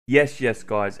Yes,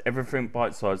 guys, everything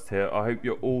bite-sized here. I hope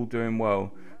you're all doing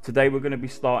well. Today we're going to be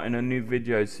starting a new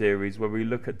video series where we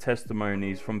look at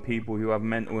testimonies from people who have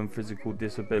mental and physical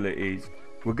disabilities.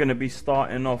 We're going to be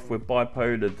starting off with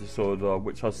bipolar disorder,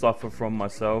 which I suffer from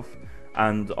myself,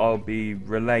 and I'll be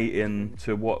relating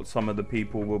to what some of the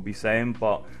people will be saying,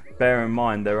 but bear in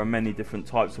mind there are many different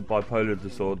types of bipolar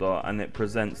disorder and it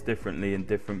presents differently in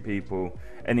different people.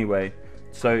 Anyway,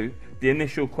 so the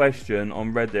initial question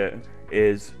on Reddit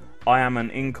is: I am an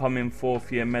incoming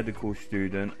 4th year medical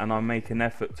student and I make an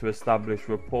effort to establish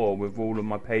rapport with all of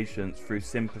my patients through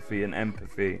sympathy and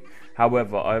empathy.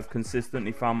 However, I have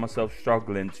consistently found myself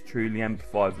struggling to truly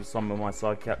empathise with some of my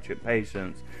psychiatric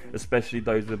patients, especially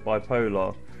those with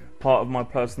bipolar. Part of my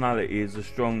personality is a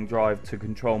strong drive to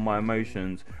control my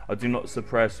emotions. I do not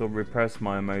suppress or repress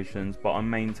my emotions, but I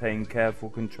maintain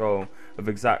careful control of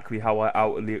exactly how I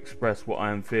outwardly express what I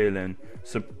am feeling.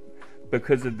 So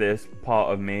because of this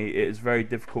part of me, it is very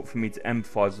difficult for me to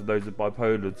empathise with those with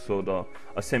bipolar disorder.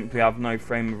 I simply have no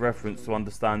frame of reference to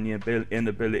understand the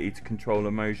inability to control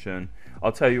emotion.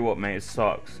 I'll tell you what, mate, it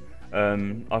sucks.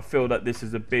 I feel that this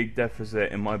is a big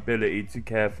deficit in my ability to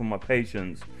care for my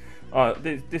patients.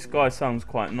 This guy sounds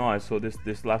quite nice, or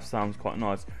this lass sounds quite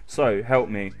nice. So, help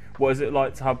me. What is it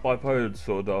like to have bipolar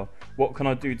disorder? What can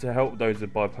I do to help those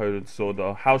with bipolar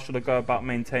disorder? How should I go about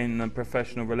maintaining a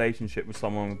professional relationship with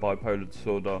someone with bipolar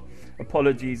disorder?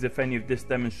 Apologies if any of this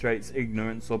demonstrates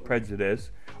ignorance or prejudice.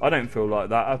 I don't feel like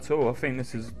that at all. I think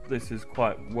this is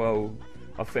quite well.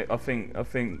 I think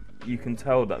you can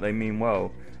tell that they mean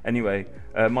well. Anyway,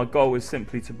 my goal is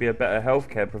simply to be a better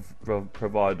healthcare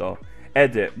provider.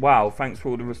 Edit. Wow, thanks for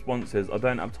all the responses. I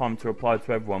don't have time to reply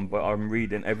to everyone, but I'm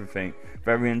reading everything.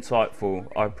 Very insightful.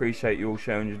 I appreciate you all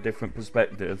sharing your different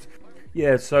perspectives.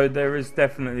 Yeah, so there is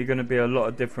definitely going to be a lot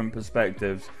of different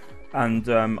perspectives, and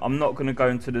I'm not going to go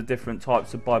into the different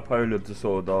types of bipolar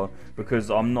disorder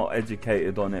because I'm not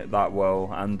educated on it that well,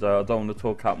 and I don't want to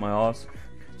talk out my arse.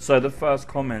 So the first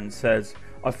comment says,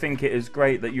 I think it is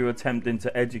great that you're attempting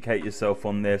to educate yourself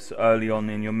on this early on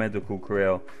in your medical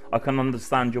career. I can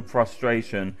understand your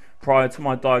frustration. Prior to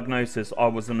my diagnosis, I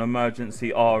was an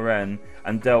emergency RN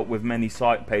and dealt with many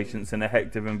psych patients in a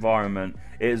hectic environment.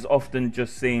 It has often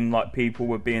just seemed like people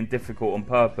were being difficult on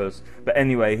purpose. But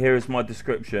anyway, here is my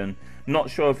description.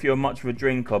 Not sure if you're much of a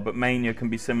drinker, but mania can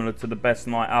be similar to the best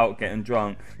night out getting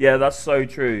drunk. Yeah, that's so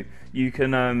true. You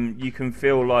can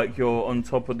feel like you're on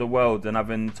top of the world and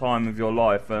having the time of your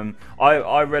life.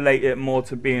 I relate it more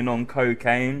to being on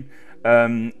cocaine.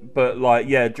 But like,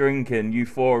 yeah, drinking,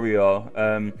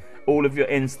 euphoria, all of your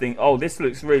instinct. Oh, this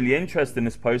looks really interesting,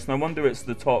 this post. No wonder it's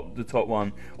the top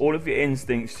one. All of your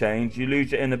instincts change, you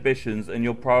lose your inhibitions, and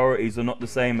your priorities are not the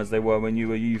same as they were when you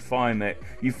were euthymic.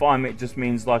 Euthymic just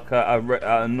means like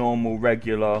a normal,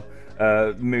 regular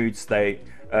mood state.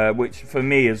 Which for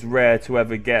me is rare to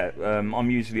ever get.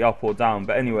 I'm usually up or down,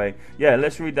 but anyway, yeah,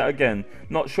 let's read that again.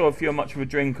 Not sure if you're much of a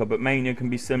drinker, but mania can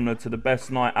be similar to the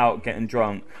best night out getting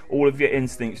drunk. All of your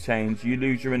instincts change, you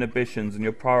lose your inhibitions, and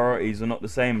your priorities are not the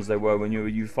same as they were when you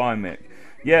were euthymic.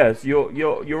 Yes,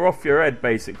 you're off your head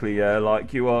basically. Yeah,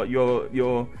 like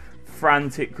you're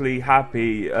frantically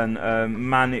happy and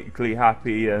manically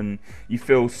happy, and you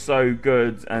feel so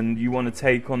good and you want to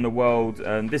take on the world.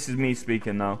 And this is me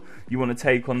speaking now. You want to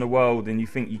take on the world and you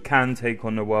think you can take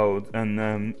on the world,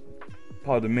 and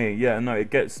pardon me, yeah, no, it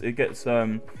gets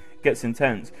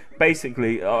intense.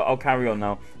 Basically, I'll carry on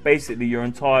now. Basically, your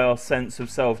entire sense of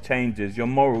self changes, your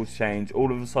morals change.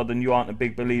 All of a sudden, you aren't a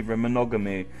big believer in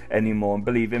monogamy anymore and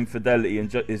believe infidelity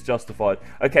is justified.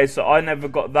 Okay, so I never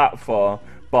got that far,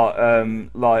 but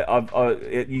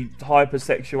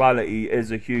hypersexuality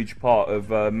is a huge part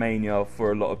of mania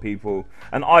for a lot of people,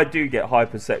 and I do get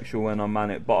hypersexual when I'm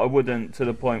manic, but I wouldn't to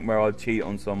the point where I'd cheat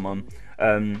on someone.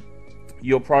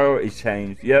 Your priorities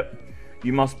change. Yep.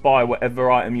 You must buy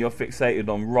whatever item you're fixated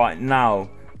on right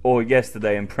now, or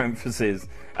yesterday in parentheses.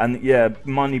 And yeah,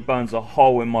 money burns a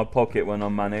hole in my pocket when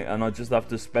I'm manic, and I just have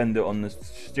to spend it on the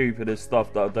stupidest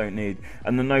stuff that I don't need.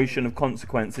 And the notion of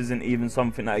consequence isn't even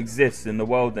something that exists in the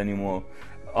world anymore.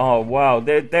 Oh wow,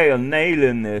 they are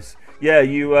nailing this. Yeah,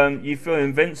 you feel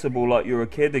invincible, like you're a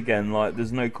kid again, like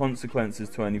there's no consequences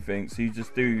to anything, so you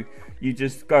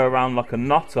just go around like a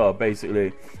nutter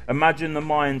basically. Imagine the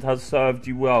mind has served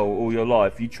you well all your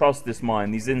life. You trust this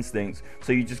mind, these instincts,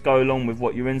 so you just go along with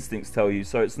what your instincts tell you.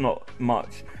 So it's not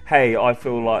much, hey, I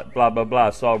feel like blah blah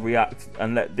blah, so I'll react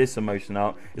and let this emotion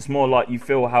out. It's more like you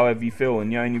feel however you feel,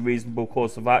 and the only reasonable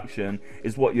course of action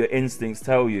is what your instincts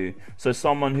tell you. So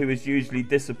someone who is usually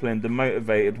disciplined and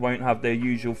motivated won't have their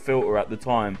usual filter disorder at the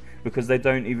time because they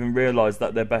don't even realize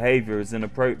that their behavior is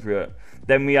inappropriate.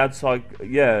 Then we add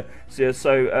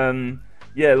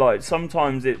like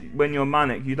sometimes when you're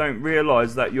manic, you don't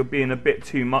realize that you're being a bit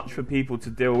too much for people to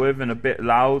deal with and a bit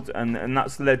loud, and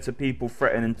that's led to people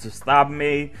threatening to stab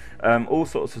me, all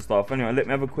sorts of stuff. Anyway, let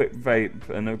me have a quick vape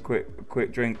and a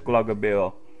quick drink, glug of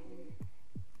beer.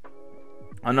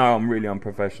 I know I'm really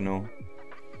unprofessional.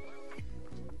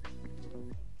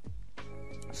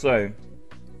 So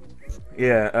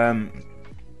yeah,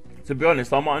 to be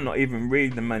honest, I might not even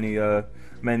read the many of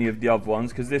the other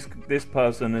ones, because this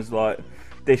person has like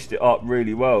dished it up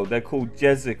really well. They're called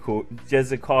Jezekiel.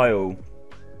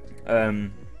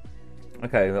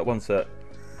 Okay, one sec.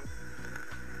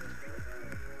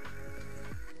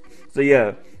 So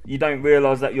yeah, you don't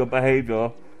realise that your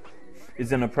behaviour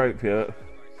is inappropriate.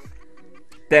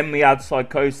 Then we add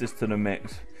psychosis to the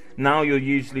mix. Now your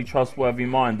usually trustworthy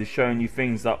mind is showing you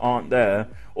things that aren't there,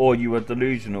 or you are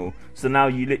delusional. So now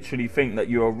you literally think that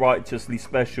you are righteously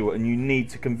special and you need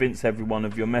to convince everyone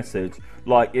of your message.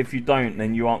 Like, if you don't,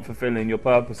 then you aren't fulfilling your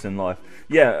purpose in life.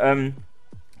 Yeah,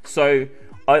 so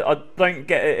I don't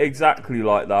get it exactly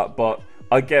like that, but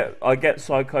I get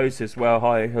psychosis where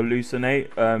I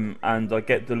hallucinate, and I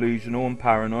get delusional and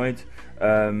paranoid.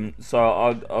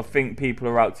 So I think people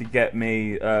are out to get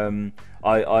me.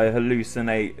 I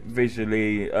hallucinate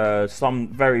visually, some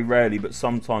very rarely, but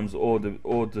sometimes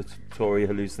auditory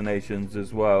hallucinations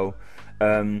as well.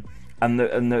 And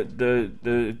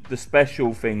the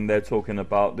special thing they're talking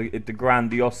about, the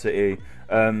grandiosity,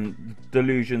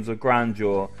 delusions of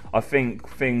grandeur. I think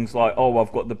things like, oh,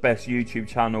 I've got the best YouTube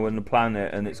channel in the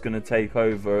planet and it's going to take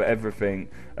over everything.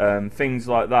 Things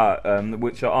like that,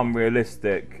 which are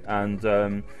unrealistic, and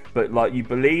but like you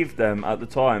believe them at the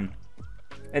time.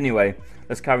 Anyway,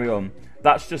 let's carry on.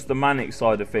 That's just the manic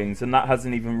side of things, and that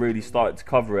hasn't even really started to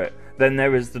cover it. Then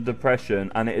there is the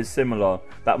depression, and it is similar.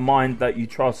 That mind that you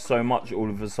trust so much all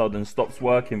of a sudden stops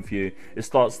working for you. It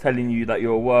starts telling you that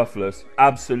you're worthless.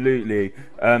 Absolutely.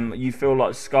 You feel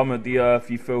like scum of the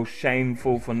earth. You feel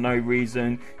shameful for no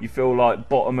reason. You feel like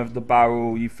bottom of the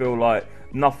barrel. You feel like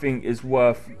nothing is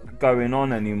worth going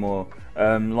on anymore.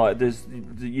 Like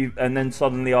and then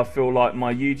suddenly I feel like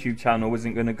my YouTube channel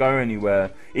isn't going to go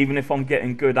anywhere. Even if I'm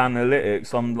getting good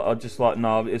analytics, I'm just like,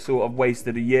 no, it's sort of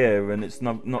wasted a year, and it's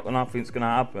nothing's going to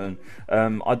happen.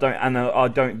 I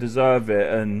don't deserve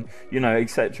it, and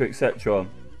etc., etc.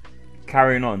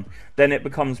 Carrying on. Then it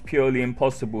becomes purely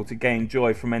impossible to gain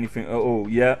joy from anything at all.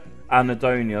 Yeah,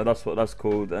 anhedonia, that's what that's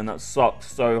called, and that sucks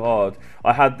so hard.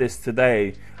 I had this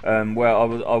today, where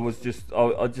I just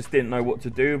didn't know what to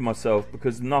do with myself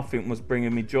because nothing was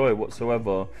bringing me joy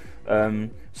whatsoever.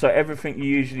 So everything you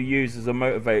usually use as a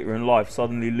motivator in life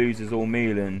suddenly loses all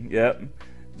meaning. Yep.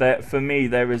 For me,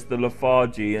 there is the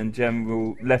lethargy and the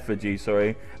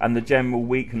general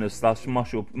weakness /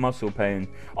 muscle pain.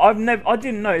 I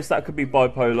didn't notice that could be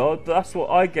bipolar. That's what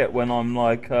I get when I'm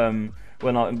like,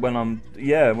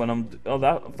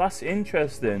 that's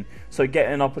interesting. So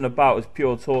getting up and about is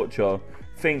pure torture.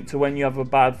 Think to when you have a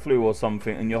bad flu or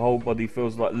something and your whole body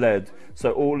feels like lead.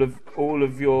 So all of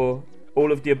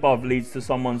the above leads to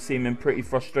someone seeming pretty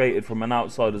frustrated from an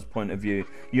outsider's point of view.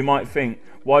 You might think,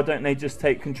 why don't they just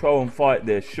take control and fight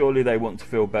this? Surely they want to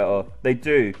feel better. They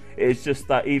do. It is just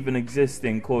that even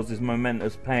existing causes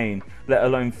momentous pain, let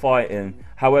alone fighting.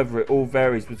 However, it all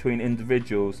varies between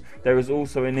individuals. There is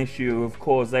also an issue of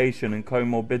causation and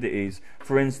comorbidities.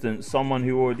 For instance, someone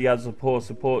who already has a poor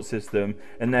support system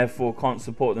and therefore can't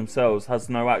support themselves has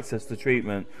no access to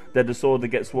treatment. Their disorder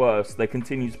gets worse. They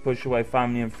continue to push away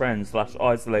family and friends /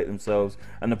 isolate themselves,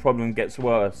 and the problem gets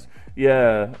worse.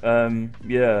 Yeah.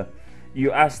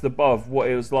 You asked above what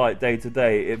it was like day to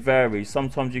day. It varies.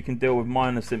 Sometimes you can deal with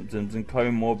minor symptoms and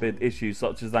comorbid issues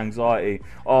such as anxiety.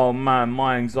 Oh man,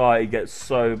 my anxiety gets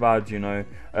so bad,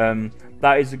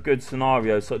 That is a good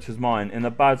scenario, such as mine. In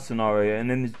a bad scenario,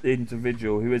 an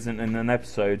individual who isn't in an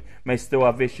episode may still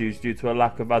have issues due to a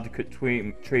lack of adequate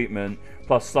treatment,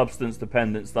 plus substance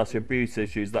dependence / abuse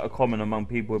issues that are common among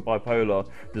people with bipolar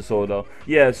disorder.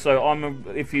 Yeah, so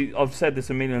I've said this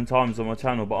a million times on my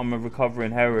channel, but I'm a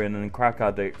recovering heroin and crack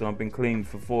addict, and I've been clean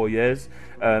for 4 years.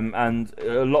 And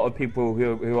a lot of people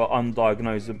who are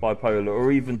undiagnosed with bipolar,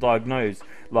 or even diagnosed,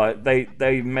 like they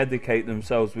medicate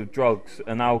themselves with drugs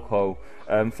and alcohol.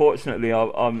 Fortunately,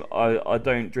 I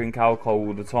don't drink alcohol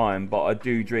all the time, but I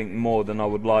do drink more than I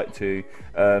would like to,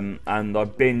 and I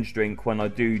binge drink when I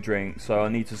do drink, so I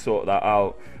need to sort that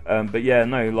out. But yeah,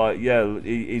 no,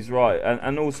 he's right,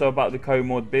 and also about the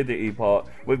comorbidity part.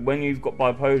 When you've got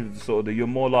bipolar disorder, you're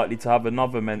more likely to have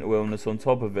another mental illness on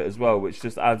top of it as well, which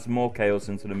just adds more chaos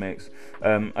into the mix.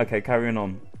 Okay, carrying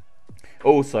on.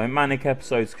 Also, manic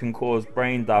episodes can cause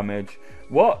brain damage.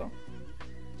 What?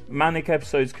 Manic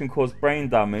episodes can cause brain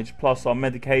damage, plus our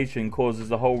medication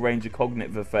causes a whole range of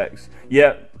cognitive effects.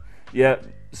 Yep,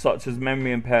 such as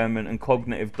memory impairment and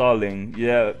cognitive dulling.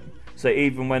 Yeah. So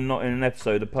even when not in an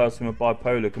episode, a person with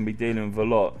bipolar can be dealing with a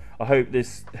lot. I hope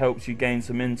this helps you gain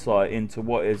some insight into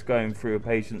what is going through a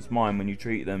patient's mind when you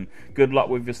treat them. Good luck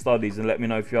with your studies, and let me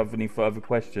know if you have any further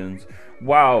questions.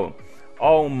 Wow.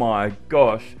 Oh my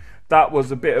gosh. That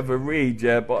was a bit of a read,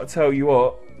 yeah, but I tell you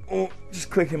what, just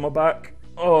clicking my back.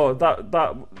 Oh,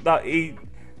 that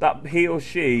he or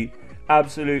she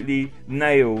absolutely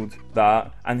nailed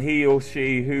that, and he or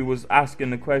she who was asking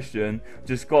the question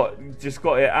just got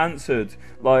it answered.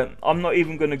 Like, I'm not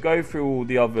even going to go through all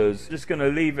the others, just going to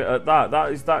leave it at that.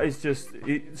 That is just,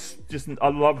 it's just, I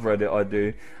love Reddit, I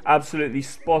do. Absolutely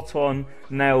spot on,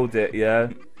 nailed it.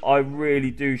 Yeah, I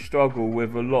really do struggle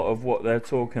with a lot of what they're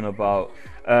talking about.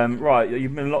 Right,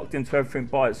 you've been locked into Everything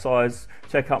Bite-Sized.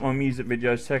 Check out my music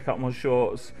videos, check out my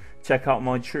shorts, check out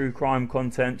my true crime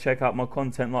content, check out my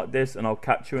content like this, and I'll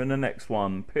catch you in the next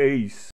one. Peace.